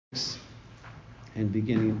and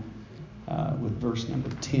beginning with verse number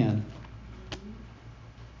 10.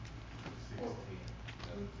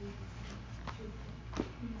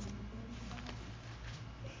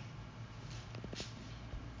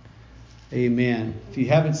 Amen. If you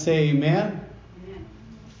haven't, say amen. Amen.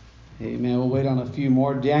 Amen. We'll wait on a few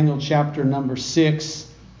more. Daniel chapter number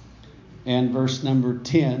 6 and verse number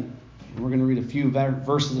 10. We're going to read a few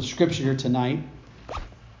verses of scripture here tonight.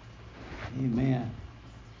 Amen.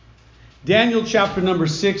 Daniel chapter number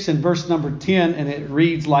 6 and verse number 10, and it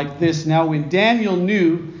reads like this. Now when Daniel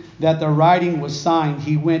knew that the writing was signed,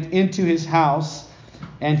 he went into his house,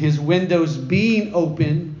 and his windows being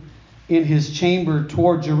open in his chamber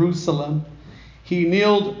toward Jerusalem, he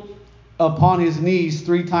kneeled upon his knees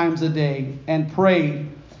 3 times a day and prayed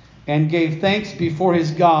and gave thanks before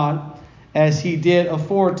his God as he did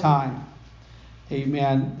aforetime.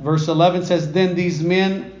 Amen. Verse 11 says, Then these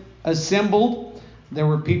men assembled. There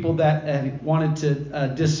were people that wanted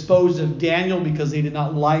to dispose of Daniel because they did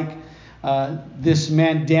not like this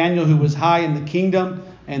man Daniel, who was high in the kingdom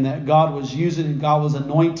and that God was using and God was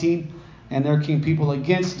anointing. And there came people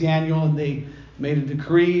against Daniel, and they made a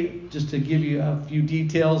decree, just to give you a few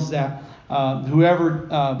details, that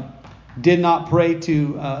whoever did not pray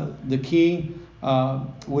to the king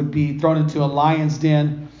would be thrown into a lion's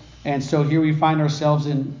den. And so here we find ourselves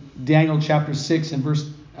in Daniel chapter 6 and verse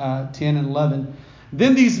 10 and 11.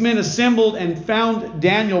 Then these men assembled and found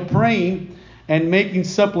Daniel praying and making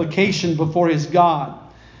supplication before his God.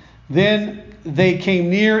 Then they came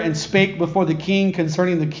near and spake before the king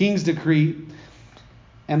concerning the king's decree.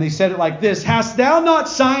 And they said it like this: Hast thou not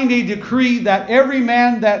signed a decree that every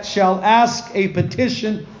man that shall ask a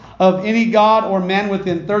petition of any god or man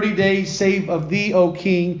within 30 days, save of thee, O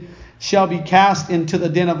king, shall be cast into the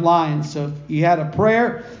den of lions? So if you had a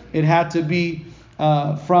prayer, it had to be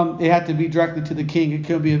directly to the king. It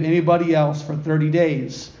could be of anybody else for 30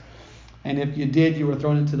 days. And if you did, you were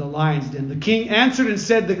thrown into the lion's den. The king answered and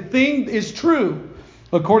said, The thing is true,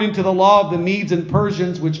 according to the law of the Medes and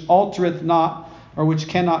Persians, which altereth not, or which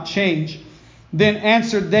cannot change. Then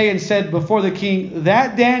answered they and said before the king,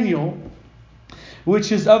 That Daniel,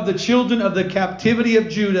 which is of the children of the captivity of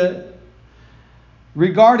Judah,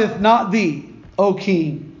 regardeth not thee, O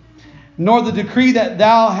king, nor the decree that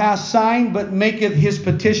thou hast signed, but maketh his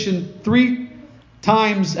petition 3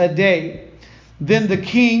 times a day. Then the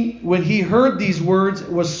king, when he heard these words,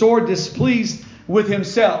 was sore displeased with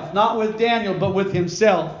himself. Not with Daniel, but with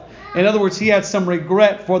himself. In other words, he had some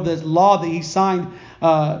regret for the law that he signed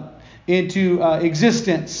into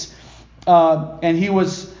existence. And he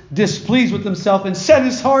was displeased with himself and set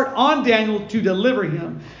his heart on Daniel to deliver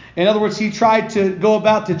him. In other words, he tried to go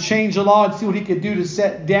about to change the law and see what he could do to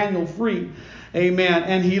set Daniel free. Amen.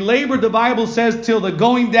 And he labored, the Bible says, till the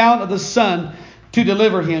going down of the sun to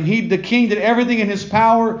deliver him. The king did everything in his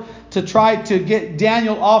power to try to get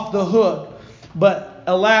Daniel off the hook. But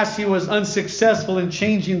alas, he was unsuccessful in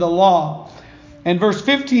changing the law. And verse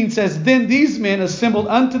 15 says, Then these men assembled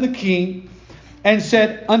unto the king and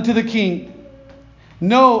said unto the king,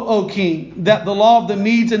 Know, O king, that the law of the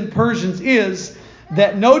Medes and Persians is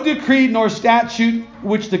that no decree nor statute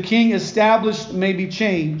which the king established may be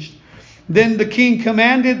changed. Then the king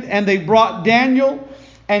commanded, and they brought Daniel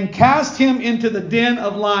and cast him into the den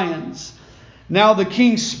of lions. Now the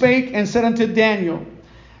king spake and said unto Daniel,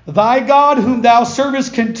 Thy God whom thou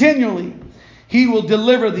servest continually, he will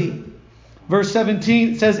deliver thee. Verse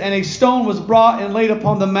 17 says, And a stone was brought and laid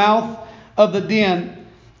upon the mouth of the den,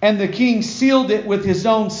 and the king sealed it with his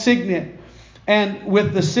own signet, and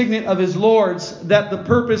with the signet of his lords, that the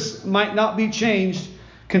purpose might not be changed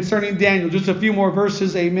concerning Daniel. Just a few more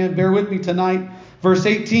verses, amen. Bear with me tonight. Verse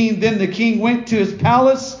 18, Then the king went to his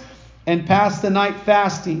palace and passed the night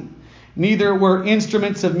fasting. Neither were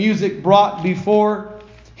instruments of music brought before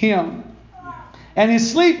him. And his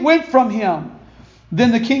sleep went from him.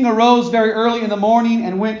 Then the king arose very early in the morning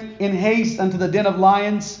and went in haste unto the den of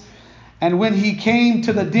lions. And when he came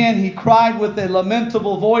to the den, he cried with a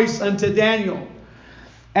lamentable voice unto Daniel.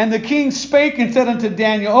 And the king spake and said unto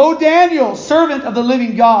Daniel, O Daniel, servant of the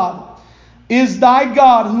living God, is thy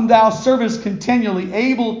God, whom thou servest continually,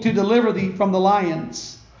 able to deliver thee from the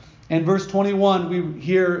lions? And verse 21, we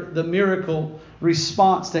hear the miracle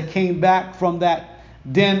response that came back from that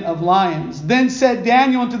den of lions. Then said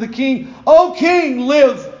Daniel unto the king, O king,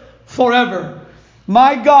 live forever.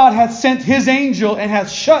 My God hath sent his angel and hath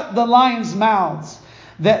shut the lions' mouths,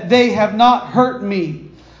 that they have not hurt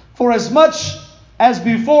me. For as much as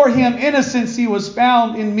before him innocency was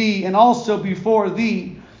found in me, and also before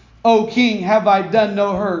thee, O king, have I done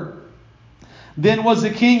no hurt. Then was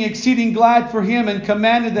the king exceeding glad for him, and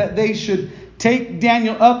commanded that they should take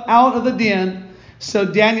Daniel up out of the den. So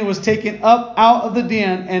Daniel was taken up out of the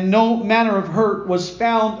den, and no manner of hurt was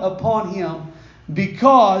found upon him,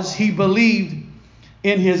 because he believed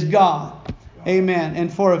in his God. Amen.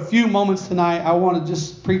 And for a few moments tonight, I want to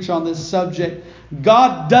just preach on this subject.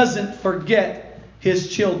 God doesn't forget his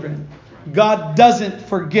children. God doesn't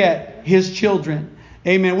forget his children.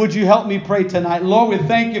 Amen. Would you help me pray tonight? Lord, we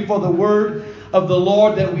thank you for the word of the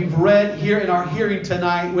Lord that we've read here in our hearing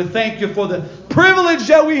tonight. We thank you for the privilege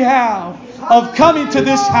that we have of coming to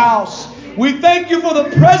this house. We thank you for the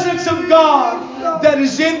presence of God that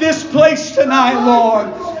is in this place tonight, Lord.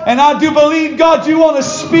 And I do believe, God, you want to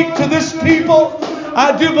speak to this people.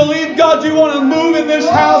 I do believe, God, you want to move in this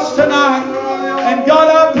house tonight. And God,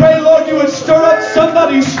 I pray, Lord, you would stir up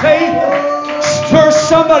somebody's faith. Stir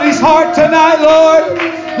somebody's heart tonight, Lord.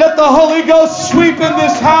 Let the Holy Ghost sweep in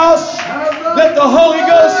this house. Let the Holy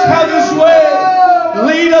Ghost have his way.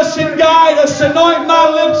 Lead us and guide us. Anoint my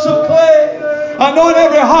lips of clay. Anoint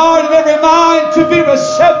every heart and every mind to be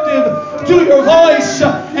receptive to your voice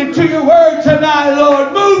and to your word tonight,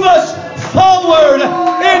 Lord. Move us forward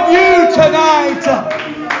in you tonight.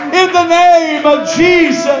 In the name of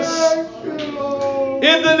Jesus.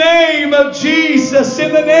 In the name of Jesus.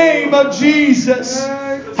 In the name of Jesus.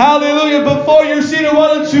 Hallelujah. Before you're seated,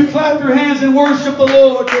 why don't you clap your hands and worship the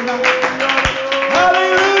Lord tonight.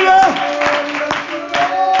 Hallelujah.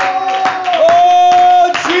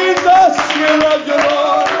 Oh, Jesus, we love you,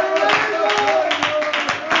 Lord.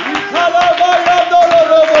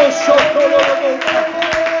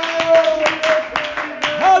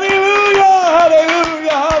 Hallelujah,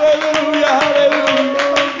 hallelujah, hallelujah, hallelujah.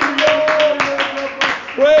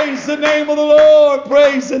 Praise the name of the Lord.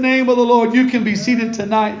 Praise the name of the Lord. You can be seated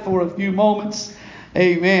tonight for a few moments.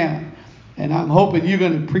 Amen. And I'm hoping you're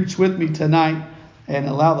going to preach with me tonight and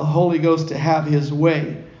allow the Holy Ghost to have his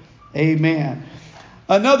way. Amen.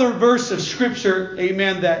 Another verse of Scripture,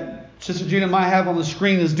 amen, that Sister Gina might have on the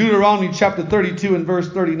screen is Deuteronomy chapter 32 and verse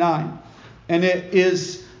 39. And it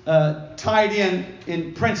is tied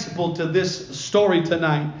in principle to this story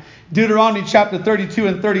tonight. Deuteronomy chapter 32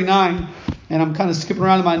 and 39. And I'm kind of skipping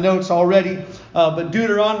around in my notes already. But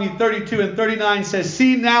Deuteronomy 32 and 39 says,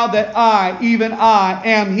 "See now that I, even I,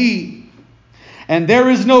 am He, and there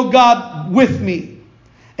is no God with me."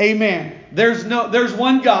 Amen. There's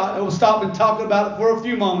one God. I will stop and talk about it for a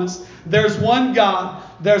few moments. There's one God.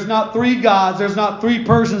 There's not three gods. There's not three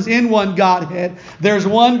persons in one Godhead. There's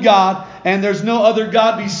one God, and there's no other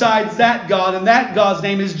God besides that God, and that God's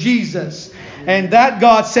name is Jesus. And that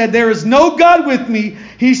God said, "There is no God with me."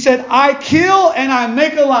 He said, "I kill and I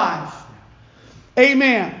make alive."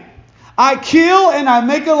 Amen. I kill and I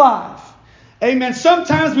make alive. Amen.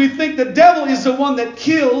 Sometimes we think the devil is the one that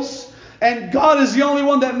kills and God is the only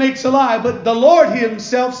one that makes alive. But the Lord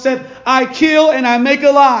himself said, "I kill and I make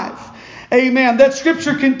alive." Amen. That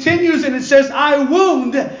scripture continues and it says, "I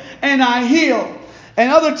wound and I heal."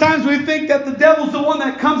 And other times we think that the devil's the one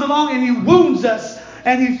that comes along and he wounds us.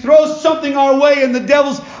 And he throws something our way and the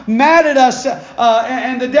devil's mad at us.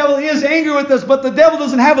 And the devil is angry with us. But the devil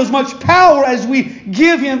doesn't have as much power as we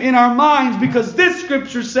give him in our minds. Because this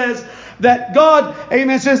scripture says that God,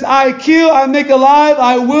 amen, says, "I kill, I make alive,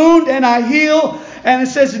 I wound, and I heal." And it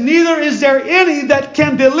says, "Neither is there any that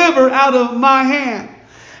can deliver out of my hand."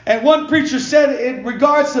 And one preacher said in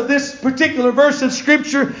regards to this particular verse of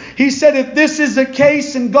Scripture, he said, if this is the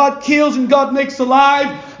case and God kills and God makes alive,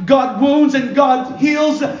 God wounds and God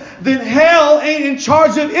heals, then hell ain't in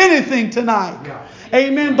charge of anything tonight. Yeah.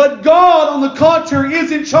 Amen. But God, on the contrary,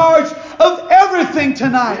 is in charge of everything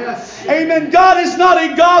tonight. Yes. Amen. God is not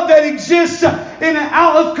a God that exists in an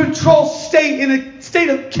out of control state, in a state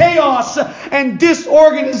of chaos and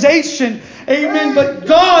disorganization. Amen. But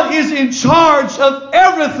God is in charge of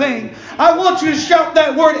everything. I want you to shout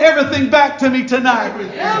that word "everything" back to me tonight.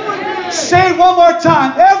 Everything. Say it one more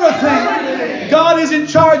time. Everything. God is in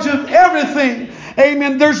charge of everything.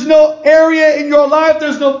 Amen. There's no area in your life,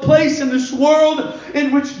 there's no place in this world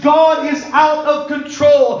in which God is out of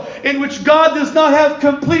control, in which God does not have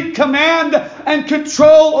complete command and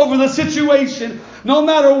control over the situation. No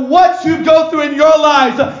matter what you go through in your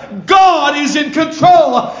life, God is in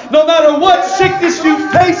control. No matter what sickness you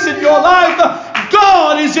face in your life,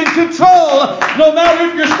 God is in control. No matter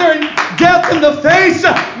if you're staring death in the face,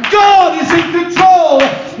 God is in control.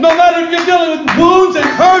 No matter if you're dealing with wounds and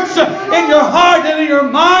hurts in your heart and in your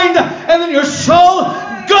mind and in your soul,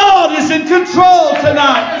 God is in control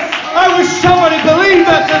tonight. I wish somebody believed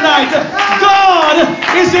that tonight. God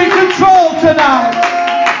is in control tonight.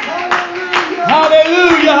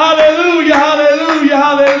 Hallelujah, hallelujah, hallelujah,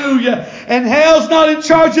 hallelujah. And hell's not in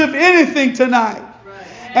charge of anything tonight.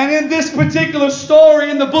 And in this particular story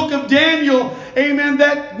in the book of Daniel, amen,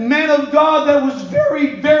 that man of God that was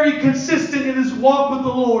very, very consistent in his walk with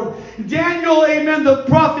the Lord. Daniel, amen, the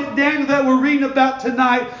prophet Daniel that we're reading about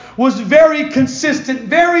tonight was very consistent,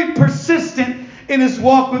 very persistent in his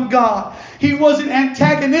walk with God. He wasn't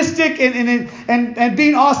antagonistic and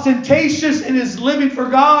being ostentatious in his living for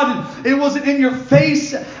God. And it wasn't in your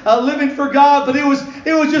face living for God, but it was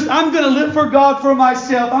just, I'm going to live for God for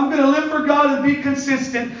myself. I'm going to live for God and be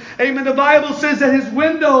consistent. Amen. The Bible says that his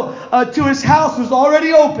window to his house was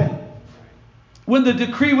already open when the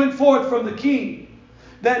decree went forth from the king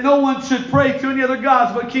that no one should pray to any other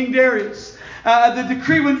gods but King Darius. The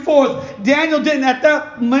decree went forth. Daniel didn't at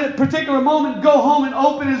that particular moment go home and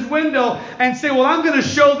open his window and say, well, I'm going to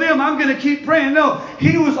show them. I'm going to keep praying. No,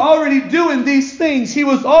 he was already doing these things. He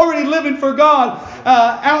was already living for God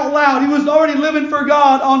out loud. He was already living for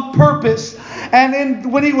God on purpose.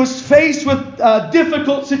 And when he was faced with a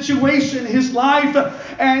difficult situation in his life,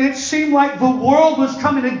 and it seemed like the world was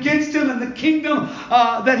coming against him and the kingdom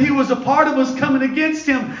that he was a part of was coming against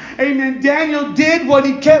him. Amen. Daniel did what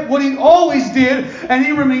he always did, and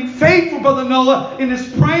he remained faithful, Brother Noah, in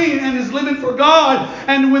his praying and his living for God.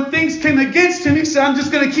 And when things came against him, he said, I'm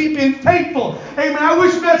just going to keep being faithful. Amen. I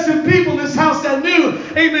wish we had some people in this house that knew,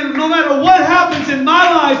 amen, no matter what happens in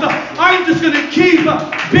my life, I'm just going to keep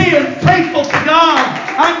being faithful to God.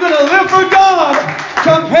 I'm going to live for God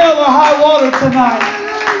come hell or high water tonight.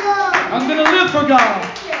 I'm going to live for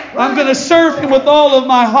God. I'm going to serve Him with all of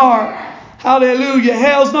my heart. Hallelujah.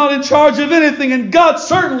 Hell's not in charge of anything, and God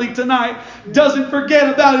certainly tonight doesn't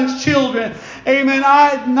forget about His children. Amen.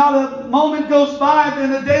 Not a moment goes by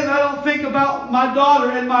in a day that I don't think about my daughter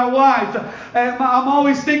and my wife. And I'm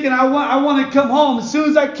always thinking I want to come home as soon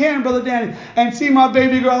as I can, Brother Danny, and see my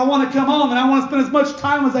baby girl. I want to come home and I want to spend as much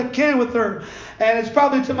time as I can with her. And it's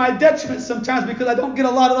probably to my detriment sometimes because I don't get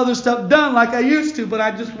a lot of other stuff done like I used to, but I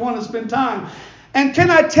just want to spend time. And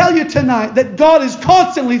can I tell you tonight that God is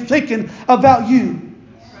constantly thinking about you?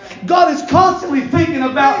 God is constantly thinking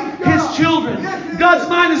about His children. God's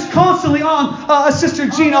mind is constantly on Sister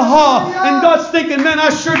Gina Hall. And God's thinking, man, I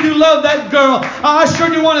sure do love that girl. I sure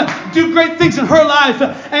do want to do great things in her life.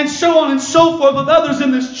 And so on and so forth with others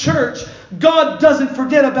in this church. God doesn't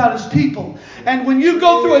forget about His people. And when you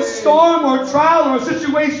go through a storm or a trial or a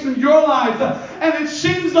situation in your life, and it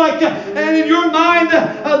seems like, and in your mind,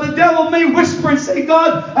 the devil may whisper and say,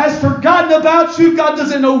 God has forgotten about you. God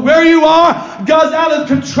doesn't know where you are. God's out of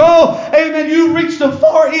control. Amen. You reached the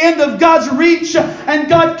far end of God's reach, and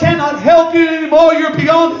God cannot help you anymore. You're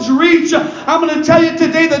beyond His reach. I'm going to tell you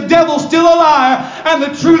today, the devil's still a liar, and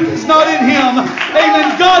the truth is not in him.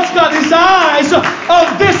 Amen. God's got His eyes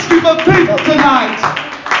on this group of people tonight.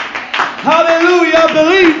 Hallelujah. I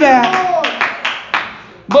believe that.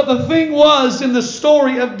 But the thing was, in the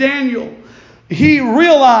story of Daniel, he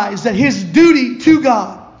realized that his duty to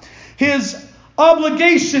God, his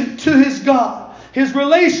obligation to his God, his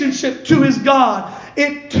relationship to his God,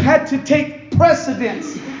 it had to take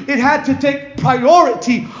precedence. It had to take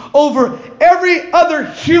priority over every other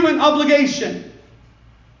human obligation.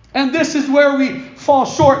 And this is where we fall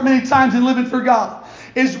short many times in living for God.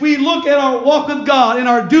 Is we look at our walk with God and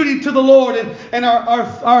our duty to the Lord and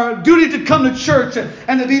our duty to come to church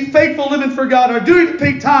and to be faithful living for God, our duty to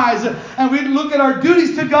pay tithes, and we look at our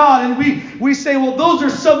duties to God and we say, well, those are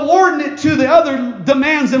subordinate to the other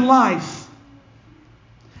demands in life.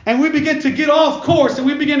 And we begin to get off course and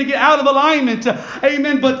we begin to get out of alignment.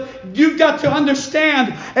 Amen. But you've got to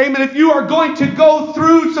understand, amen, if you are going to go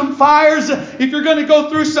through some fires, if you're going to go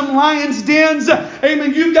through some lions' dens,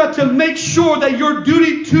 amen, you've got to make sure that your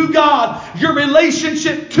duty to God, your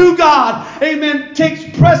relationship to God, amen, takes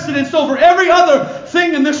precedence over every other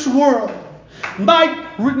thing in this world.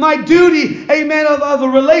 My duty, amen, of a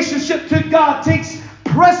relationship to God takes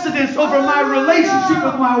precedence over my relationship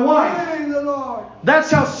with my wife.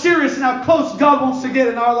 That's how serious and how close God wants to get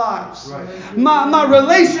in our lives. Right. My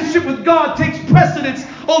relationship with God takes precedence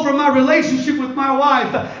over my relationship with my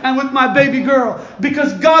wife and with my baby girl.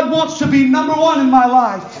 Because God wants to be number one in my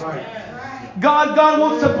life. Right. God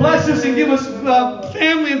wants to bless us and give us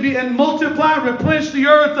family and multiply, replenish the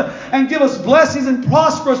earth and give us blessings and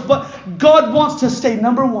prosper us. But God wants to stay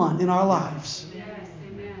number one in our lives.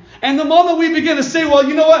 And the moment we begin to say, well,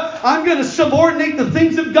 you know what? I'm going to subordinate the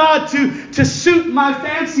things of God to suit my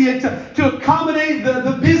fancy and to accommodate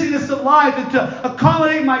the busyness of life and to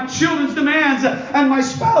accommodate my children's demands and my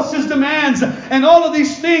spouse's demands and all of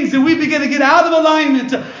these things. And we begin to get out of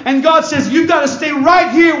alignment. And God says, you've got to stay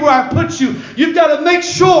right here where I put you. You've got to make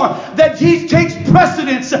sure that He takes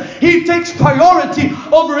precedence. He takes priority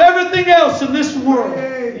over everything else in this world.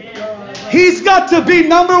 He's got to be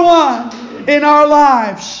number one in our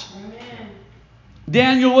lives.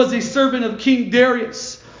 Daniel was a servant of King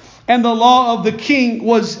Darius, and the law of the king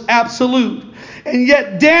was absolute. And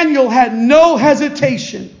yet Daniel had no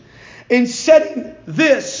hesitation in setting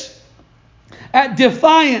this at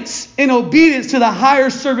defiance in obedience to the higher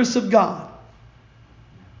service of God.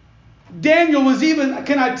 Daniel was even,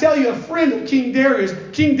 can I tell you, a friend of King Darius.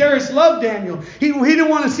 King Darius loved Daniel. He didn't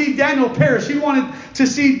want to see Daniel perish. He wanted to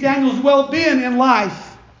see Daniel's well-being in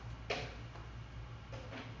life.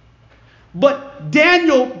 But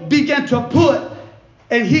Daniel began to put,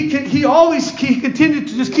 and he continued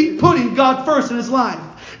to just keep putting God first in his life.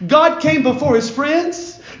 God came before his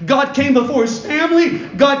friends. God came before his family.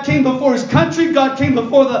 God came before his country. God came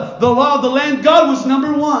before the law of the land. God was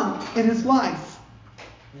number one in his life.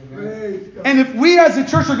 And if we as a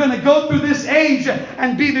church are going to go through this age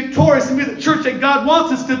and be victorious and be the church that God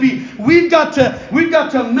wants us to be, we've got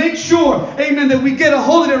to make sure, amen, that we get a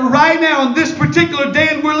hold of it right now in this particular day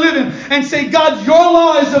that we're living and say, God, your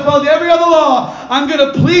law is above every other law. I'm going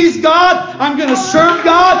to please God. I'm going to serve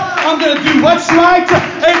God. I'm going to do what's right.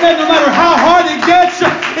 Amen. No matter how hard it gets,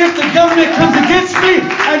 if the government comes against me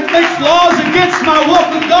and makes laws against my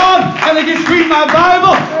walk with God and against reading my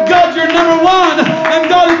Bible, God, you're number one.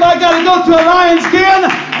 And God, if I got to go to a lion's den,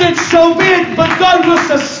 then so be it. But God will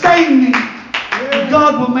sustain me.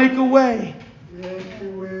 God will make a way.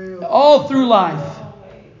 All through life,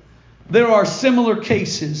 there are similar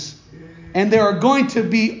cases. And there are going to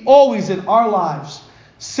be always in our lives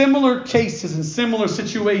similar cases and similar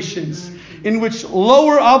situations in which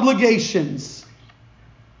lower obligations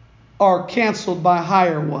are canceled by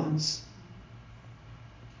higher ones.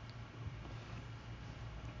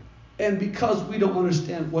 And because we don't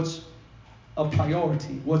understand what's a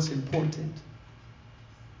priority, what's important,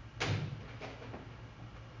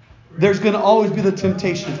 there's going to always be the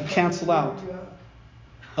temptation to cancel out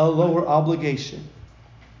a lower obligation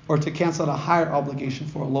or to cancel out a higher obligation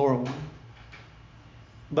for a lower one.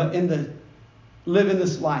 But living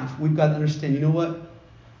this life, we've got to understand, you know what?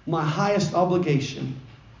 My highest obligation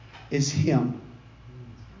is Him.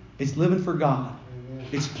 It's living for God.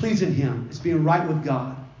 It's pleasing Him. It's being right with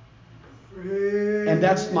God. And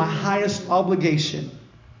that's my highest obligation.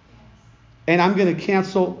 And I'm going to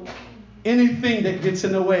cancel anything that gets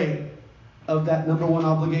in the way of that number one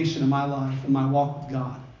obligation in my life and my walk with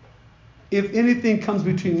God. If anything comes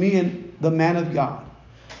between me and the man of God,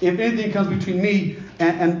 if anything comes between me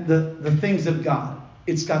and the things of God,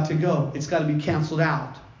 it's got to go. It's got to be canceled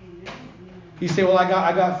out. You say, well, I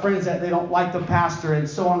got friends that they don't like the pastor and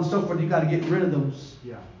so on and so forth. You've got to get rid of those.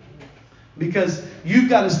 Yeah. Because you've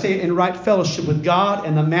got to stay in right fellowship with God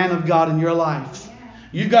and the man of God in your life.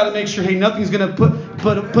 You've got to make sure, hey, nothing's going to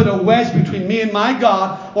put a wedge between me and my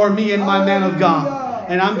God or me and my man of God.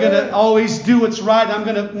 And I'm going to always do what's right. I'm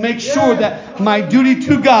going to make sure that my duty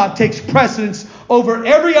to God takes precedence over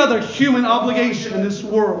every other human obligation in this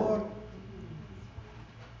world.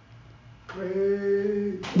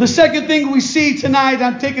 The second thing we see tonight,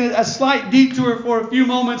 I'm taking a slight detour for a few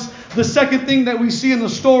moments. The second thing that we see in the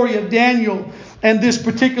story of Daniel and this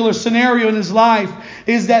particular scenario in his life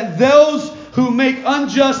is that those who make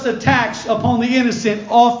unjust attacks upon the innocent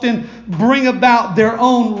often bring about their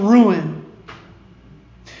own ruin.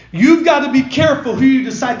 You've got to be careful who you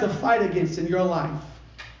decide to fight against in your life.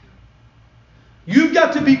 You've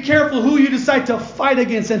got to be careful who you decide to fight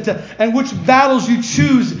against and which battles you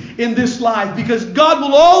choose in this life. Because God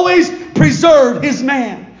will always preserve His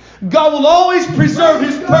man. God will always preserve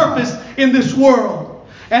His purpose in this world.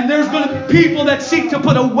 And there's going to be people that seek to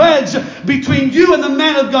put a wedge between you and the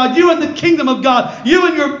man of God, you and the kingdom of God, you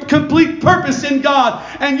and your complete purpose in God.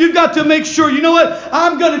 And you've got to make sure, you know what?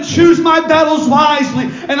 I'm going to choose my battles wisely.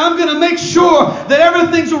 And I'm going to make sure that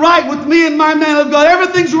everything's right with me and my man of God.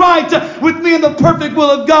 Everything's right with me and the perfect will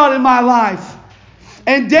of God in my life.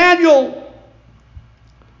 And Daniel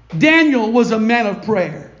was a man of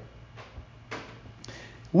prayer.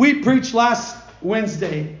 We preached last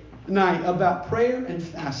Wednesday night about prayer and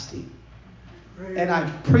fasting. And I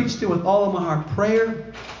preached it with all of my heart.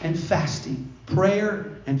 Prayer and fasting.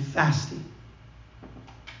 Prayer and fasting.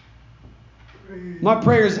 My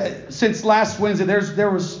prayers since last Wednesday, there's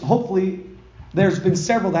been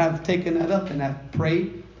several that have taken that up and have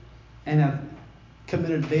prayed and have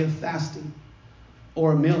committed a day of fasting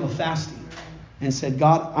or a meal of fasting and said,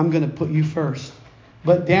 God, I'm going to put you first.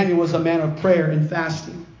 But Daniel was a man of prayer and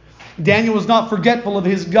fasting. Daniel was not forgetful of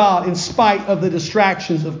his God in spite of the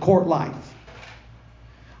distractions of court life.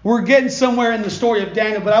 We're getting somewhere in the story of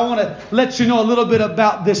Daniel, but I want to let you know a little bit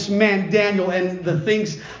about this man Daniel and the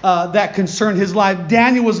things that concern his life.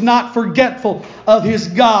 Daniel was not forgetful of his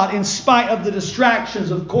God in spite of the distractions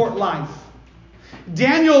of court life.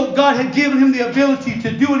 Daniel, God had given him the ability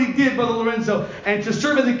to do what he did, Brother Lorenzo, and to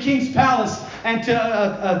serve in the king's palace and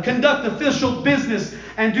to conduct official business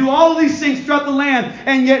and do all of these things throughout the land.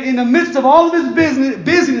 And yet in the midst of all of his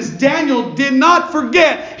busyness, Daniel did not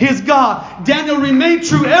forget his God. Daniel remained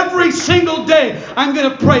true every single day. I'm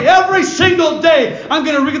going to pray every single day. I'm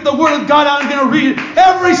going to read the Word of God out. I'm going to read it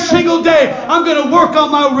every single day. I'm going to work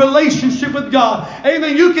on my relationship with God.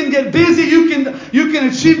 Amen. You can get busy. You can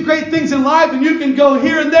achieve great things in life, and you can go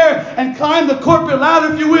here and there and climb the corporate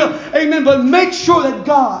ladder, if you will. Amen. But make sure that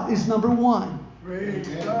God is number one.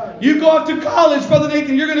 You go off to college, Brother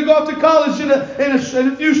Nathan. You're going to go off to college in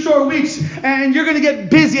a few short weeks, and you're going to get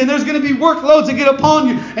busy, and there's going to be workloads that get upon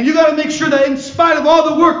you, and you got to make sure that in spite of all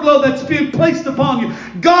the workload that's being placed upon you,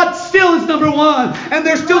 God still is number one, and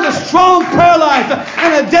there's still a strong prayer life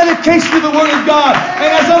and a dedication to the Word of God.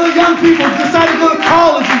 And as other young people decide to go to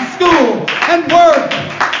college and school and work,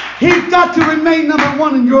 He's got to remain number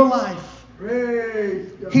one in your life.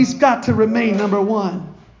 He's got to remain number one.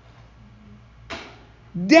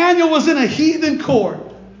 Daniel was in a heathen court,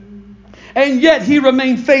 and yet he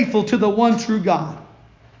remained faithful to the one true God.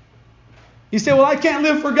 You say, well, I can't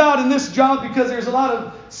live for God in this job because there's a lot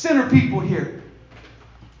of sinner people here.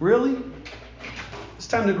 Really? It's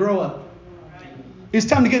time to grow up. It's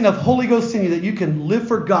time to get enough Holy Ghost in you that you can live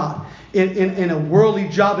for God in a worldly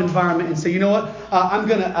job environment and say, you know what? I'm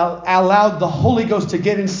going to allow the Holy Ghost to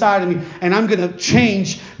get inside of me, and I'm going to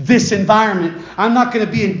change this environment. I'm not going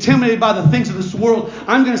to be intimidated by the things of this world.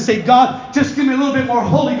 I'm going to say, God, just give me a little bit more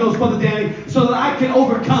Holy Ghost, Brother Danny, so that I can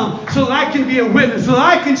overcome, so that I can be a witness, so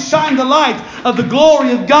that I can shine the light of the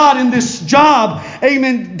glory of God in this job.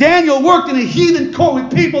 Amen. Daniel worked in a heathen court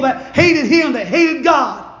with people that hated him, that hated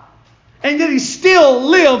God. And yet he still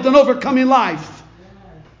lived an overcoming life.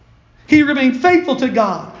 He remained faithful to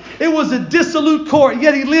God. It was a dissolute court,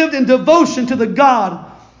 yet he lived in devotion to the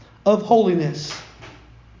God of holiness.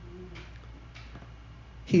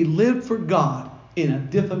 He lived for God in a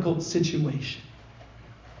difficult situation.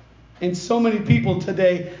 And so many people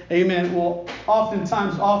today, amen, will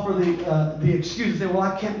oftentimes offer the excuse, say, well,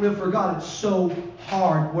 I can't live for God. It's so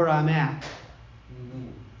hard where I'm at.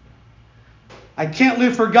 I can't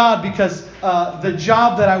live for God because the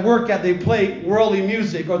job that I work at, they play worldly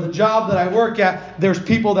music. Or the job that I work at, there's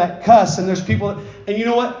people that cuss. And there's people that... And you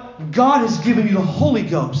know what? God has given you the Holy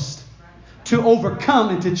Ghost to overcome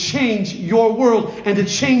and to change your world and to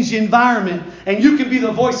change the environment. And you can be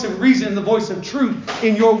the voice of reason and the voice of truth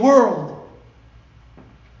in your world.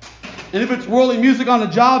 And if it's worldly music on a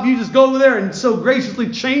job, you just go over there and so graciously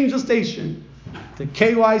change the station to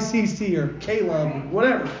KYCC or K-Love or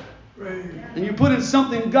whatever. And you put in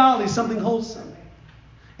something godly, something wholesome.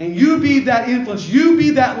 And you be that influence. You be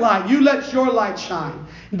that light. You let your light shine.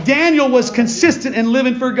 Daniel was consistent in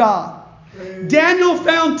living for God. Daniel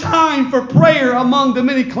found time for prayer among the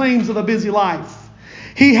many claims of a busy life.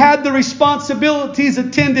 He had the responsibilities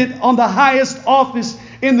attendant on the highest office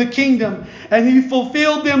in the kingdom. And he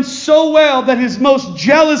fulfilled them so well that his most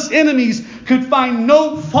jealous enemies could find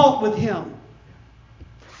no fault with him.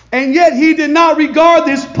 And yet he did not regard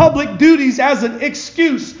his public duties as an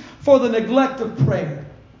excuse for the neglect of prayer.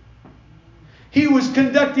 He was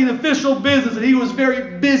conducting official business, and he was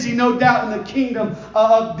very busy, no doubt, in the kingdom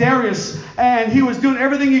of Darius. And he was doing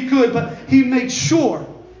everything he could, but he made sure,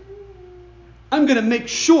 I'm going to make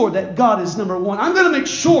sure that God is number one. I'm going to make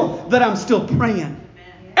sure that I'm still praying.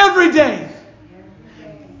 Every day.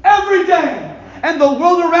 Every day. And the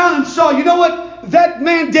world around him saw, you know what? That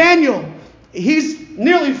man Daniel, he's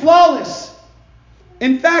nearly flawless.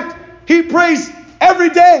 In fact, he prays every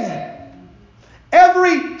day.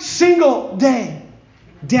 Every single day,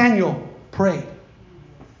 Daniel prayed.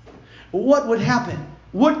 What would happen?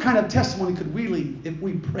 What kind of testimony could we leave if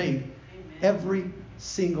we prayed every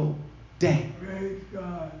single day? Praise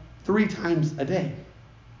God. 3 times a day.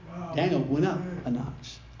 Wow. Daniel went up a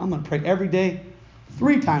notch. I'm going to pray every day,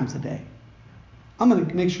 3 times a day. I'm going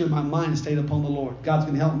to make sure my mind is stayed upon the Lord. God's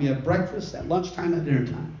going to help me at breakfast, at lunchtime, at dinner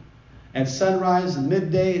time, at sunrise, and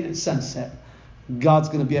midday, and at sunset. God's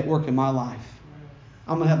going to be at work in my life.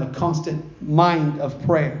 I'm going to have a constant mind of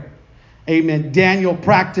prayer. Amen. Daniel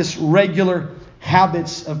practiced regular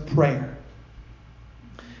habits of prayer.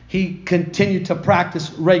 He continued to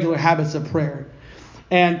practice regular habits of prayer.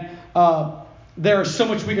 And there is so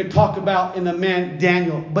much we could talk about in the man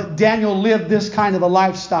Daniel. But Daniel lived this kind of a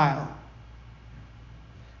lifestyle.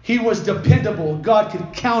 He was dependable. God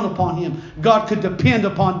could count upon him. God could depend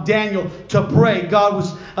upon Daniel to pray. God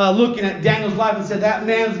was looking at Daniel's life and said, that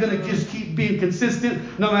man's going to just keep being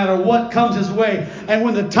consistent no matter what comes his way. And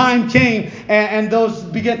when the time came and those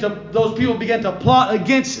people began to plot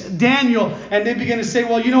against Daniel, and they began to say,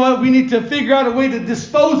 well, you know what? We need to figure out a way to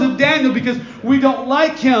dispose of Daniel because we don't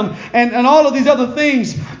like him. And all of these other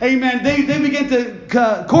things. Amen. They began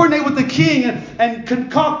to coordinate with the king and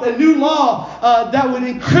concoct a new law that would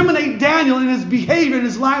incriminate Daniel in his behavior and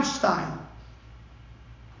his lifestyle.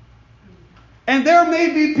 And there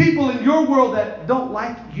may be people in your world that don't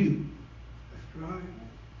like you. That's right.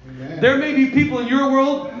 Amen. There may be people in your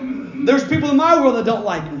world. There's people in my world that don't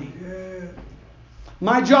like me. Yeah.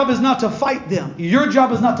 My job is not to fight them. Your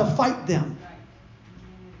job is not to fight them.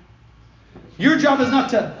 Your job is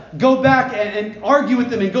not to go back and argue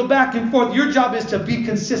with them and go back and forth. Your job is to be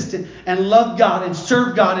consistent and love God and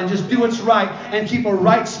serve God and just do what's right and keep a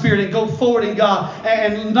right spirit and go forward in God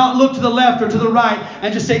and not look to the left or to the right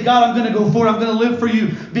and just say, God, I'm going to go forward. I'm going to live for you.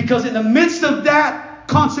 Because in the midst of that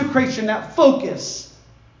consecration, that focus,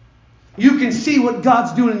 you can see what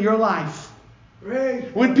God's doing in your life.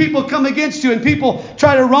 When people come against you and people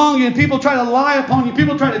try to wrong you and people try to lie upon you,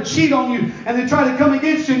 people try to cheat on you and they try to come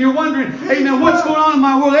against you and you're wondering, amen, what's going on in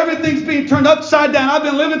my world? Everything's being turned upside down. I've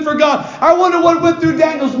been living for God. I wonder what went through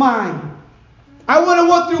Daniel's mind. I wonder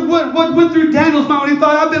what went through Daniel's mind when he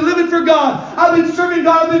thought, I've been living for God. I've been serving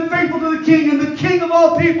God. I've been faithful to the king. And the king of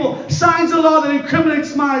all people signs a law that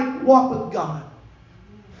incriminates my walk with God.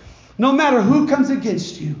 No matter who comes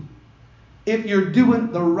against you, if you're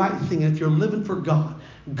doing the right thing, if you're living for God,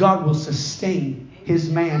 God will sustain his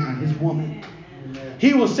man or his woman. Amen.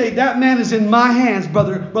 He will say, that man is in my hands,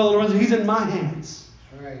 Brother Lorenzo. He's in my hands.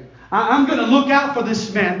 Right. I'm going to look out for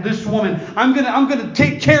this man, this woman. I'm going to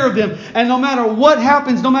take care of them. And no matter what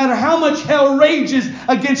happens, no matter how much hell rages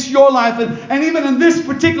against your life, and even in this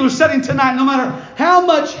particular setting tonight, no matter how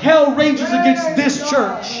much hell rages against this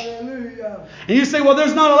church. And you say, well,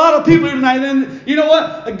 there's not a lot of people here tonight. And you know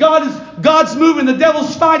what? God's moving. The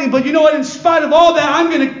devil's fighting. But you know what? In spite of all that,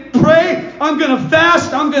 I'm going to pray. I'm going to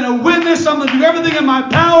fast. I'm going to witness. I'm going to do everything in my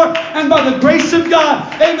power. And by the grace of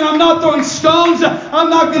God, amen, I'm not throwing stones.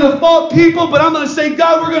 I'm not going to fault people. But I'm going to say,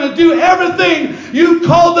 God, we're going to do everything you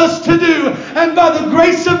called us to do. And by the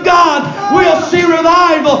grace of God, we'll see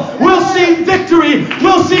revival. We'll see victory.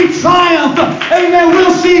 We'll see triumph. Amen.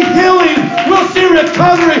 We'll see healing. We'll see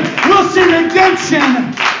recovery. We'll see redemption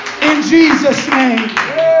in Jesus' name.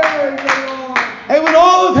 And when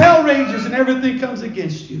all of hell rages and everything comes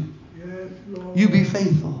against you, you be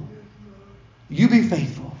faithful. You be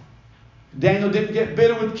faithful. Daniel didn't get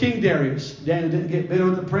bitter with King Darius. Daniel didn't get bitter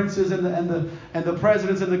with the princes and the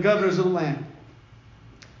presidents and the governors of the land.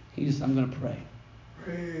 He just, I'm going to pray.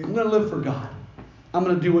 I'm going to live for God. I'm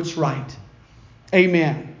going to do what's right.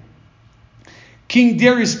 Amen. King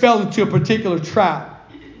Darius fell into a particular trap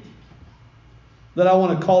that I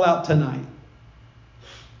want to call out tonight.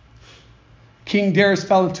 King Darius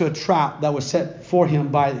fell into a trap that was set for him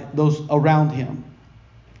by those around him.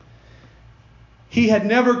 He had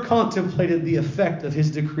never contemplated the effect of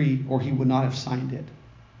his decree, or he would not have signed it.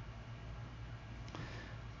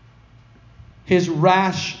 His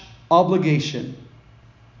rash obligation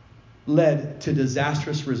led to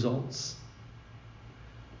disastrous results.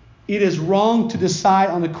 It is wrong to decide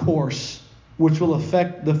on a course which will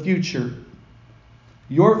affect the future,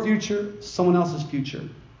 your future, someone else's future,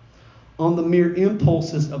 on the mere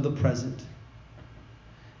impulses of the present.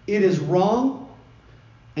 It is wrong,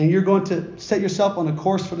 and you're going to set yourself on a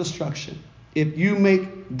course for destruction if you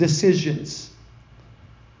make decisions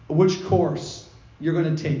which course you're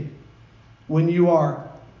going to take when you are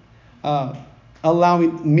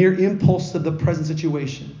allowing mere impulse of the present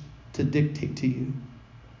situation to dictate to you.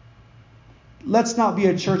 Let's not be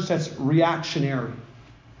a church that's reactionary.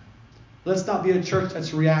 Let's not be a church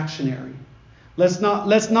that's reactionary. Let's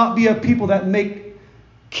not be a people that make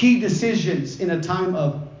key decisions in a time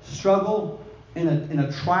of struggle, in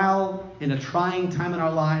a trial, in a trying time in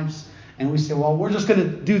our lives. And we say, well, we're just going to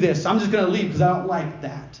do this. I'm just going to leave because I don't like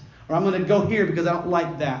that. Or I'm going to go here because I don't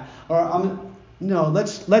like that. No,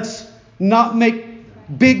 let's not make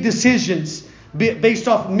big decisions based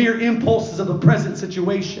off mere impulses of the present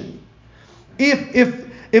situation.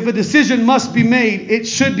 If a decision must be made, it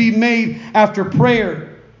should be made after prayer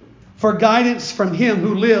for guidance from Him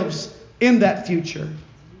who lives in that future.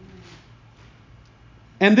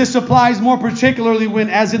 And this applies more particularly when,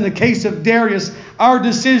 as in the case of Darius, our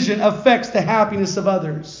decision affects the happiness of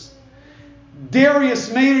others.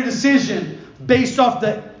 Darius made a decision based off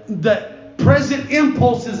the present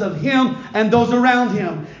impulses of him and those around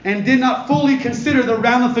him, and did not fully consider the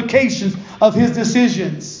ramifications of his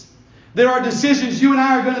decisions. There are decisions you and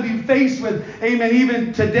I are going to be faced with, amen,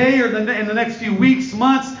 even today or in the next few weeks,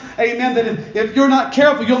 months, amen, that if you're not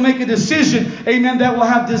careful, you'll make a decision, amen, that will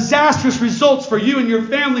have disastrous results for you and your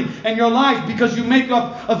family and your life, because you make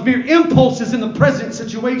up of mere impulses in the present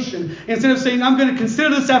situation. Instead of saying, I'm going to consider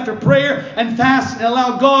this after prayer and fast and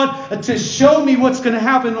allow God to show me what's going to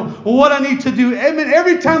happen, what I need to do. Amen.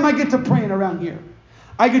 Every time I get to praying around here,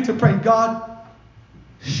 I get to praying, God,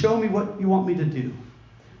 show me what you want me to do.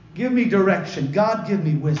 Give me direction. God, give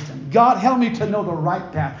me wisdom. God, help me to know the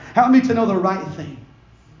right path. Help me to know the right thing.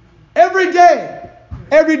 Every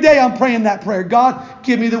day I'm praying that prayer. God,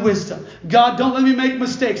 give me the wisdom. God, don't let me make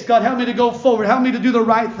mistakes. God, help me to go forward. Help me to do the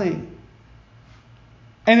right thing.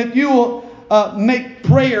 And if you will make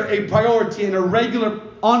prayer a priority and a regular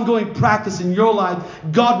ongoing practice in your life,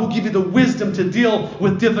 God will give you the wisdom to deal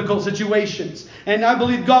with difficult situations. And I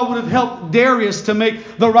believe God would have helped Darius to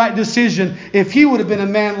make the right decision if he would have been a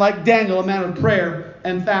man like Daniel, a man of prayer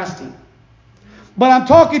and fasting. But I'm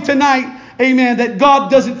talking tonight, amen, that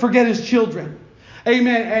God doesn't forget his children.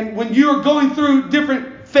 Amen. And when you're going through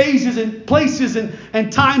different phases and places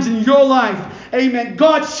and times in your life, amen,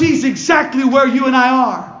 God sees exactly where you and I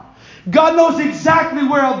are. God knows exactly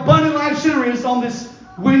where Abundant Life Center is on this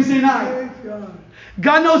Wednesday night.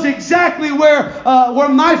 God knows exactly where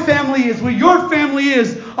my family is, where your family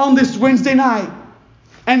is on this Wednesday night.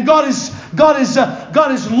 And God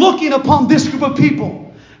is looking upon this group of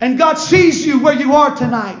people. And God sees you where you are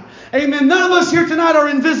tonight. Amen. None of us here tonight are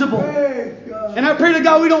invisible. And I pray to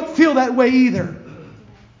God we don't feel that way either.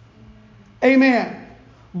 Amen.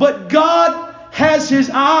 But God has his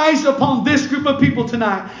eyes upon this group of people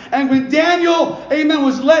tonight. And when Daniel, amen,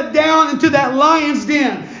 was let down into that lion's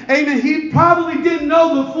den, amen, he probably didn't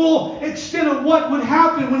know the full extent of what would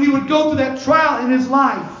happen when he would go through that trial in his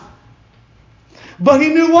life. But he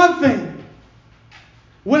knew one thing.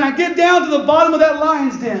 When I get down to the bottom of that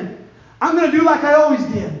lion's den, I'm going to do like I always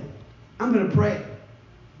did. I'm going to pray.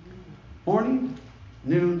 Morning,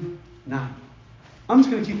 noon, night. I'm just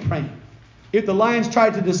going to keep praying. If the lions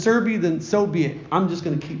tried to disturb you, then so be it. I'm just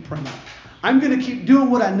going to keep praying. I'm going to keep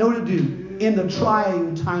doing what I know to do in the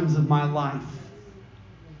trying times of my life.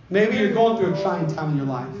 Maybe you're going through a trying time in your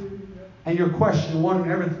life, and you're questioning,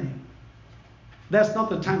 wondering everything. That's not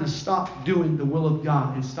the time to stop doing the will of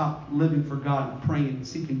God and stop living for God and praying and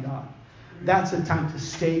seeking God. That's the time to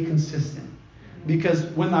stay consistent. Because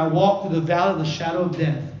when I walk through the valley of the shadow of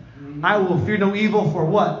death, I will fear no evil, for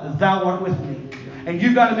what? Thou art with me. And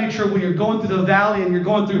you've got to make sure when you're going through the valley and you're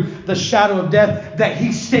going through the shadow of death, that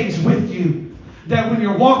he stays with you. That when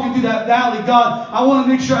you're walking through that valley, God, I want to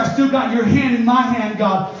make sure I still got your hand in my hand,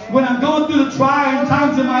 God. When I'm going through the trying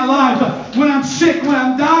times of my life, when I'm sick, when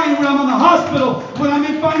I'm dying, when I'm in the hospital, when I'm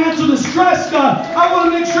in financial distress, God, I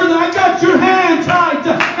want to make sure that I got your hand tight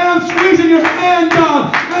and I'm squeezing your hand,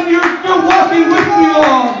 God, and you're walking with me,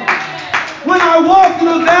 Lord. When I walk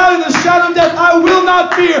through the valley of the shadow of death, I will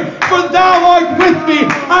not fear, for thou art with me.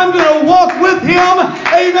 I'm going to walk with him,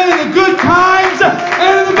 amen, in the good times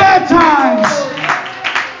and in the bad times.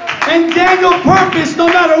 And Daniel purposed, no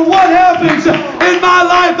matter what happens in my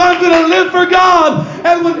life, I'm going to live for God.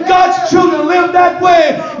 And when God's children live that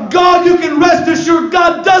way, God, you can rest assured,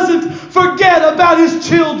 God doesn't forget about his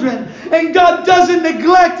children. And God doesn't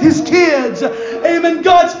neglect his kids. Amen.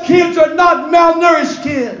 God's kids are not malnourished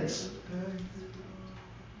kids.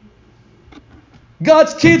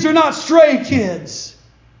 God's kids are not stray kids.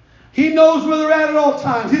 He knows where they're at all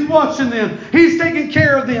times. He's watching them. He's taking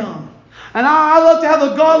care of them. And I love to have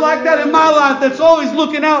a God like that in my life that's always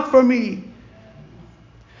looking out for me.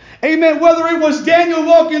 Amen. Whether it was Daniel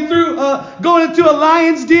walking through, going into a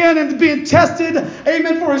lion's den and being tested,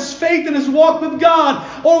 amen, for his faith and his walk with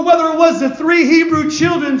God, or whether it was the three Hebrew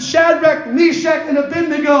children, Shadrach, Meshach, and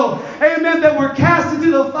Abednego, amen, that were cast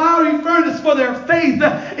into the fiery furnace for their faith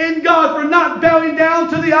in God, for not bowing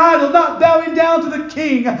down to the idol, not bowing down to the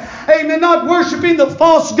king, amen, not worshiping the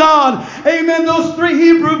false god, amen. Those three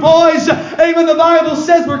Hebrew boys, amen, the Bible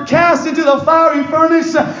says were cast into the fiery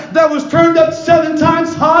furnace that was turned up 7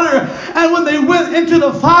 times hotter. And when they went into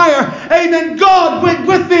the fire, amen, God went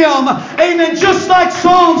with them. Amen. Just like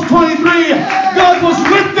Psalms 23, God was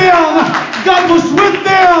with them. God was with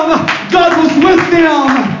them. God was with them.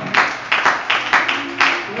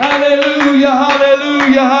 Hallelujah,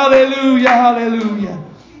 hallelujah, hallelujah, hallelujah.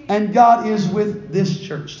 And God is with this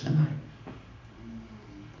church tonight.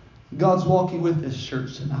 God's walking with this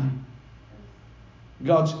church tonight.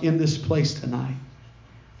 God's in this place tonight.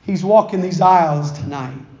 He's walking these aisles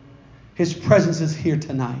tonight. His presence is here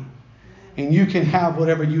tonight. And you can have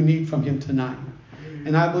whatever you need from Him tonight.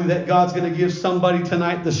 And I believe that God's going to give somebody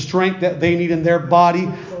tonight the strength that they need in their body,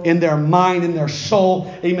 in their mind, in their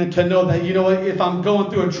soul. Amen. To know that, you know what, if I'm going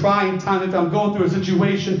through a trying time, if I'm going through a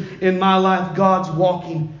situation in my life, God's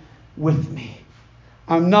walking with me.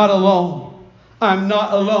 I'm not alone. I'm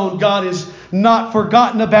not alone. God is not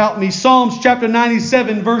forgotten about me. Psalms chapter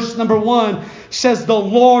 97, verse number 1 says, "The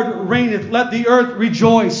Lord reigneth. Let the earth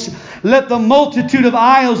rejoice. Let the multitude of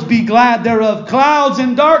isles be glad thereof. Clouds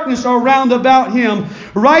and darkness are round about Him.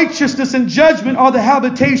 Righteousness and judgment are the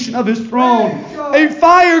habitation of His throne. A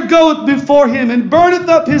fire goeth before Him, and burneth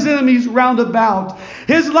up His enemies round about.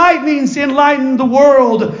 His lightnings enlighten the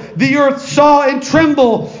world. The earth saw and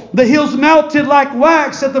trembled. The hills melted like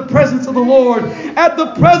wax at the presence of the Lord. At the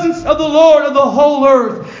presence of the Lord of the whole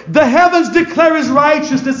earth. The heavens declare His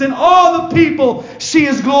righteousness, and all the people see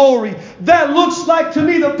His glory." That looks like to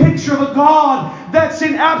me the picture of a God that's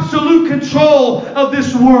in absolute control of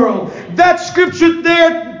this world. That scripture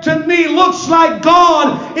there to me looks like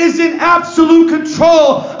God is in absolute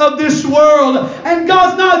control of this world. And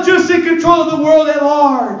God's not just in control of the world at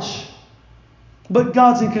large, but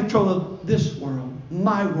God's in control of this world,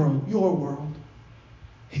 my world, your world.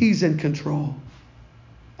 He's in control.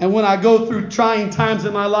 And when I go through trying times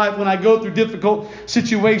in my life, when I go through difficult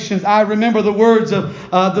situations, I remember the words of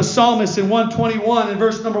the psalmist in 121 in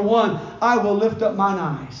verse number 1. "I will lift up mine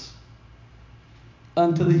eyes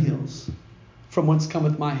unto the hills, from whence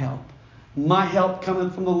cometh my help. My help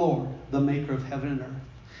cometh from the Lord, the maker of heaven and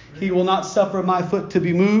earth. He will not suffer my foot to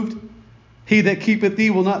be moved. He that keepeth thee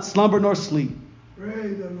will not slumber nor sleep.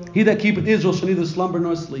 He that keepeth Israel shall neither slumber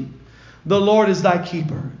nor sleep. The Lord is thy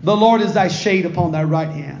keeper. The Lord is thy shade upon thy right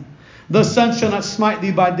hand. The sun shall not smite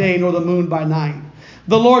thee by day, nor the moon by night.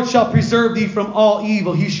 The Lord shall preserve thee from all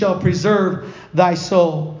evil. He shall preserve thy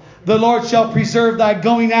soul. The Lord shall preserve thy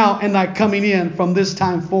going out and thy coming in from this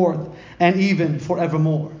time forth and even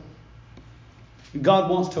forevermore." God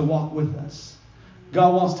wants to walk with us.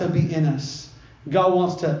 God wants to be in us. God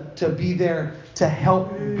wants to be there to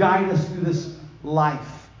help guide us through this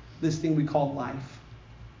life, this thing we call life.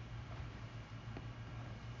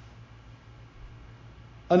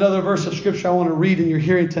 Another verse of scripture I want to read in your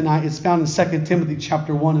hearing tonight is found in 2 Timothy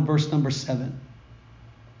chapter 1 and verse number 7.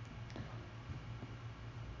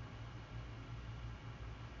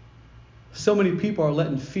 So many people are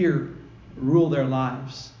letting fear rule their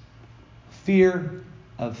lives. Fear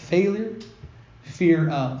of failure, fear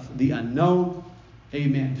of the unknown,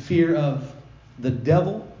 amen. Fear of the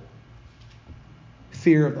devil,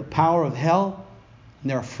 fear of the power of hell, and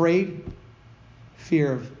they're afraid.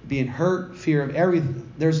 Fear of being hurt, fear of everything.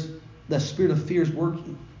 There's the spirit of fear is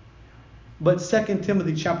working. But 2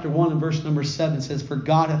 Timothy chapter 1 and verse number 7 says, "For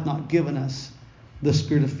God hath not given us the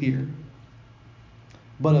spirit of fear,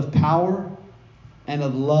 but of power and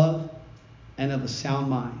of love and of a sound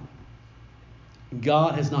mind."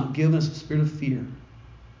 God has not given us a spirit of fear,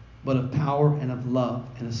 but of power and of love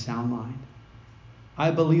and a sound mind.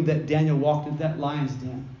 I believe that Daniel walked into that lion's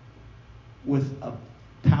den with a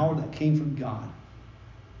power that came from God,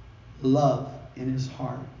 love in his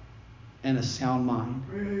heart, and a sound mind.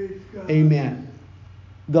 Amen.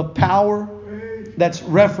 The power that's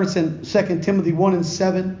referenced in 2 Timothy 1 and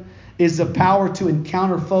 7 is the power to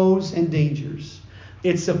encounter foes and dangers.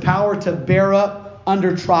 It's the power to bear up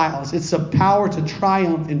under trials. It's the power to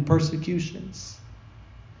triumph in persecutions.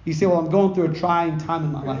 You say, "Well, I'm going through a trying time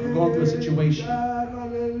in my life. I'm going through a situation."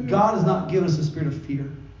 God has not given us a spirit of fear,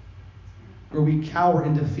 where we cower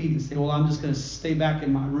in defeat and say, "Well, I'm just going to stay back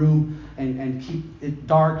in my room and keep it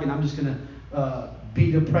dark, and I'm just going to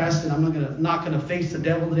be depressed, and I'm not going to face the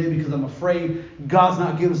devil today because I'm afraid." God's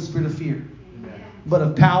not given us a spirit of fear, but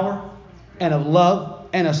of power and of love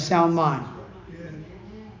and a sound mind.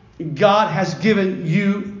 God has given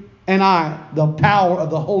you and I the power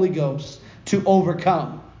of the Holy Ghost to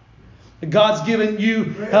overcome. God's given you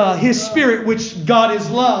His Spirit, which God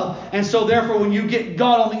is love. And so therefore, when you get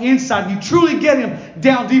God on the inside, you truly get Him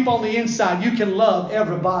down deep on the inside, you can love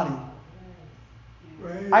everybody.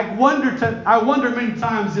 I wonder many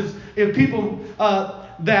times if people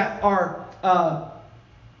that are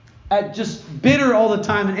just bitter all the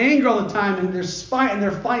time and angry all the time and they're spite and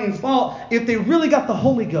they're finding fault, if they really got the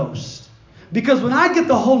Holy Ghost. Because when I get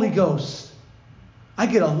the Holy Ghost, I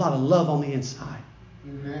get a lot of love on the inside.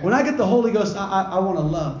 Amen. When I get the Holy Ghost, I want to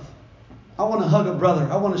love. I want to hug a brother.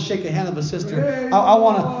 I want to shake a hand of a sister. I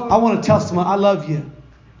want to tell someone, "I love you."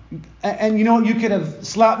 And you know what? You could have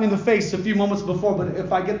slapped me in the face a few moments before, but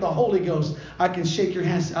if I get the Holy Ghost, I can shake your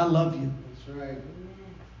hand and say, "I love you." That's right.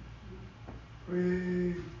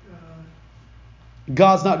 Praise God.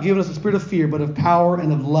 God's not given us a spirit of fear, but of power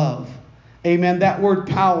and of love Amen. That word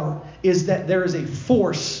power is that there is a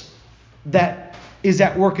force that is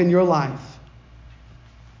at work in your life.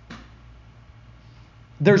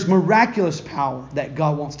 There's miraculous power that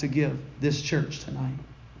God wants to give this church tonight.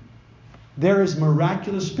 There is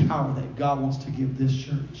miraculous power that God wants to give this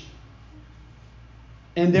church.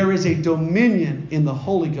 And there is a dominion in the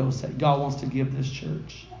Holy Ghost that God wants to give this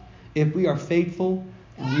church. If we are faithful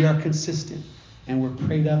and we are consistent and we're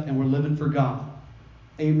prayed up and we're living for God,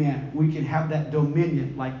 amen, we can have that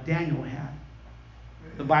dominion like Daniel had.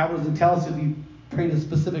 The Bible doesn't tell us if he prayed a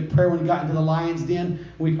specific prayer when he got into the lion's den.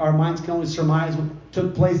 Our minds can only surmise what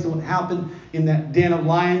took place and what happened in that den of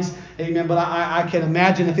lions. Amen. But I can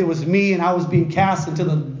imagine if it was me and I was being cast into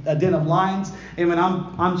a den of lions. Amen.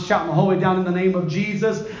 I'm shouting the whole way down in the name of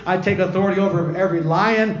Jesus. I take authority over every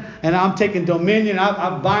lion and I'm taking dominion.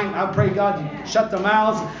 I pray God you shut their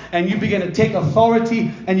mouths and you begin to take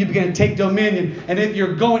authority and you begin to take dominion. And if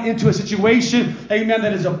you're going into a situation, amen,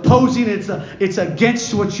 that is opposing, it's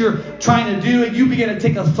against what you're trying to do, and you begin to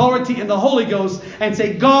take authority in the Holy Ghost and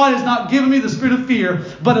say, God has not given me the spirit of fear,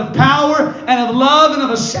 but of power and of love and of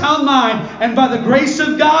a sound mind. And by the grace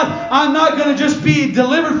of God, I'm not going to just be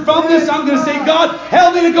delivered from this. I'm going to say, God,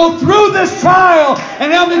 help me to go through this trial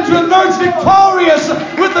and help me to emerge victorious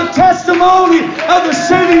with the testimony of the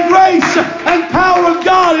saving grace and power of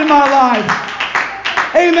God in my life.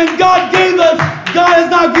 Amen. God has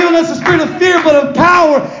not given us a spirit of fear, but of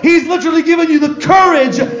power. He's literally given you the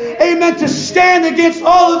courage, amen, to stand against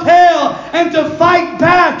all of hell and to fight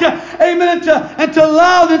back, amen, and to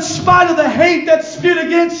love in spite of the hate that's spewed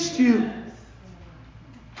against you.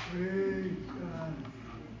 Praise God.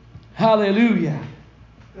 Hallelujah.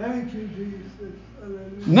 Thank you, Jesus.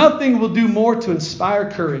 Hallelujah. Nothing will do more to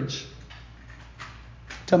inspire courage,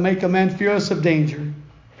 to make a man fearless of danger,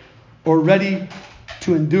 or ready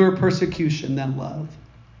to endure persecution than love.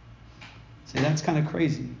 See, that's kind of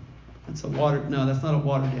crazy. That's not a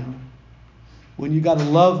water down. When you got a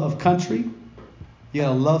love of country, you got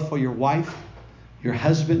a love for your wife, your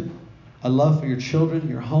husband, a love for your children,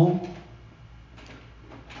 your home.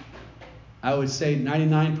 I would say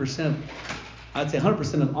 100%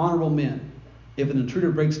 of honorable men, if an intruder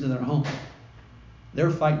breaks into their home, they're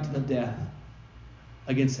fighting to the death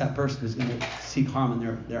against that person who's going to seek harm in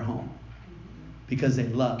their home. Because they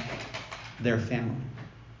love their family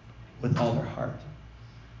with all their heart.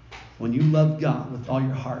 When you love God with all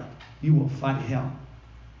your heart, you will fight hell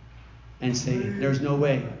and say, there's no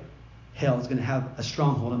way hell is going to have a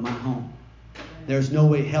stronghold in my home. There's no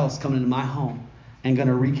way hell is coming into my home and going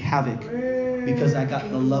to wreak havoc, because I got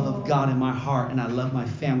the love of God in my heart and I love my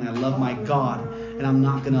family. I love my God, and I'm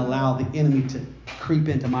not going to allow the enemy to creep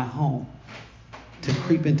into my home.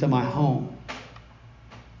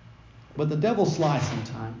 But the devil's sly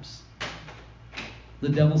sometimes.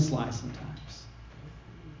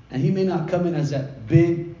 And he may not come in as that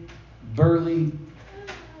big, burly,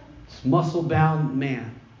 muscle-bound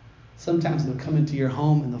man. Sometimes he'll come into your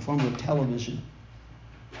home in the form of a television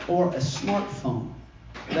or a smartphone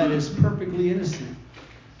that is perfectly innocent.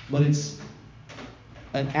 But it's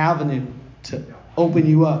an avenue to open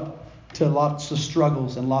you up to lots of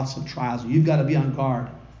struggles and lots of trials. You've got to be on guard.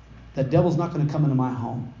 The devil's not going to come into my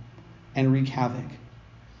home and wreak havoc.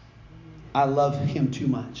 I love him too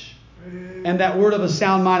much. And that word of a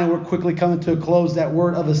sound mind, and we're quickly coming to a close, that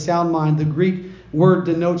word of a sound mind, the Greek word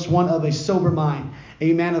denotes one of a sober mind,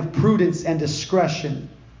 a man of prudence and discretion.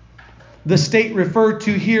 The state referred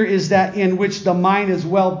to here is that in which the mind is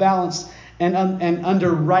well balanced and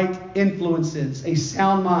under right influences. A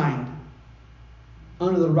sound mind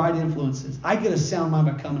under the right influences. I get a sound mind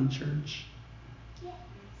by coming to church.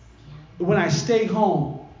 When I stay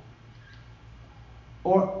home,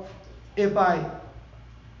 or if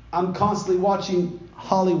I'm constantly watching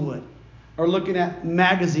Hollywood or looking at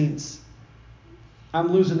magazines,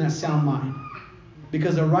 I'm losing that sound mind,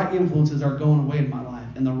 because the right influences are going away in my life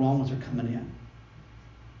and the wrong ones are coming in.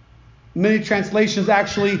 Many translations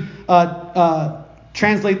actually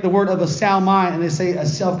translate the word of a sound mind, and they say a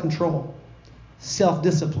self-control,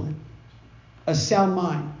 self-discipline, a sound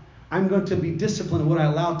mind. I'm going to be disciplined in what I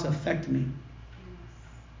allow to affect me.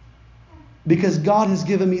 Because God has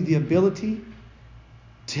given me the ability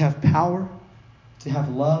to have power, to have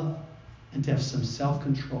love, and to have some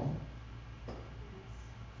self-control.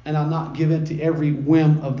 And I'm not given to every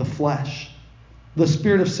whim of the flesh. The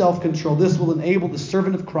spirit of self-control. This will enable the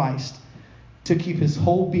servant of Christ to keep his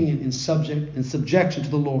whole being in subjection to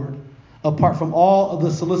the Lord, apart from all of the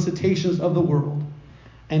solicitations of the world,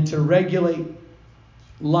 and to regulate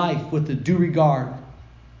life with the due regard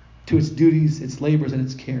to its duties, its labors, and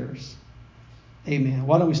its cares. Amen.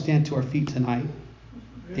 Why don't we stand to our feet tonight?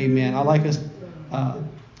 Amen. I like us.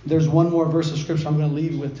 There's one more verse of scripture I'm going to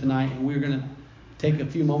leave with tonight, and we're going to take a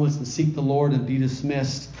few moments and seek the Lord and be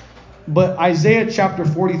dismissed. But Isaiah chapter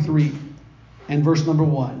 43 and verse number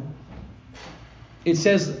 1. It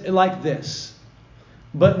says like this.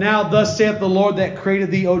 But now thus saith the Lord that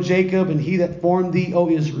created thee, O Jacob, and he that formed thee, O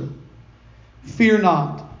Israel. Fear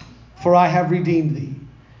not, for I have redeemed thee.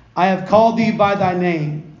 I have called thee by thy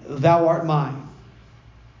name, thou art mine.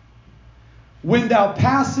 When thou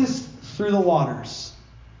passest through the waters,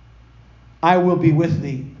 I will be with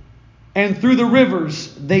thee. And through the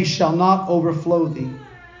rivers, they shall not overflow thee.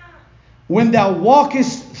 When thou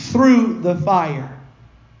walkest through the fire,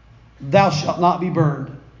 thou shalt not be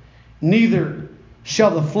burned, neither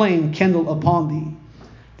shall the flame kindle upon thee.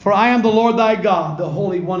 For I am the Lord thy God, the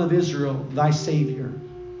Holy One of Israel, thy Savior.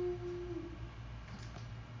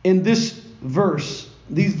 In this verse,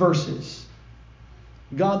 these verses,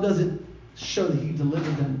 God doesn't show that he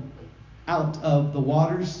delivered them out of the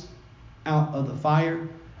waters, out of the fire,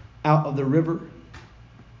 out of the river,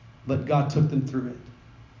 but God took them through it.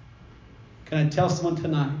 Can I tell someone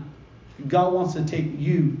tonight, God wants to take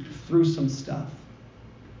you through some stuff.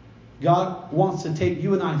 God wants to take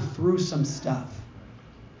you and I through some stuff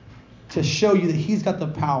to show you that he's got the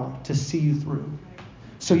power to see you through.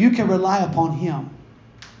 So you can rely upon him.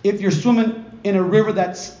 If you're swimming in a river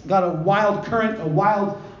that's got a wild current,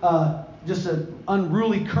 just an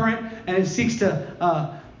unruly current, and it seeks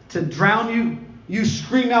to drown you, you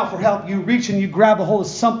scream out for help. You reach and you grab a hold of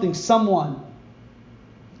something, someone.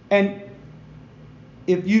 And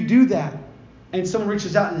if you do that and someone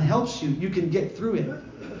reaches out and helps you, you can get through it.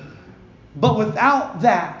 But without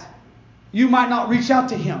that, you might not reach out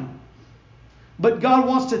to him. But God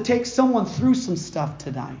wants to take someone through some stuff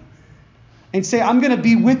tonight and say, I'm going to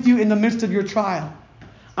be with you in the midst of your trial.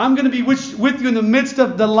 I'm going to be with you in the midst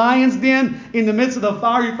of the lion's den, in the midst of the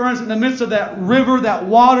fiery furnace, in the midst of that river, that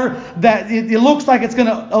water, that it looks like it's going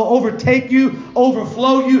to overtake you,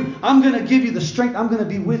 overflow you. I'm going to give you the strength. I'm going to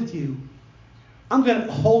be with you. I'm going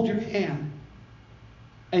to hold your hand.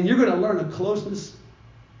 And you're going to learn a closeness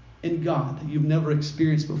in God that you've never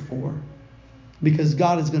experienced before. Because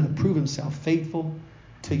God is going to prove himself faithful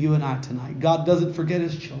to you and I tonight. God doesn't forget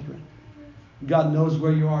his children. God knows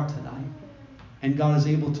where you are tonight. And God is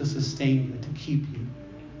able to sustain you and to keep you.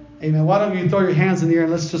 Amen. Why don't you throw your hands in the air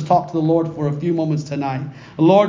and let's just talk to the Lord for a few moments tonight. Lord,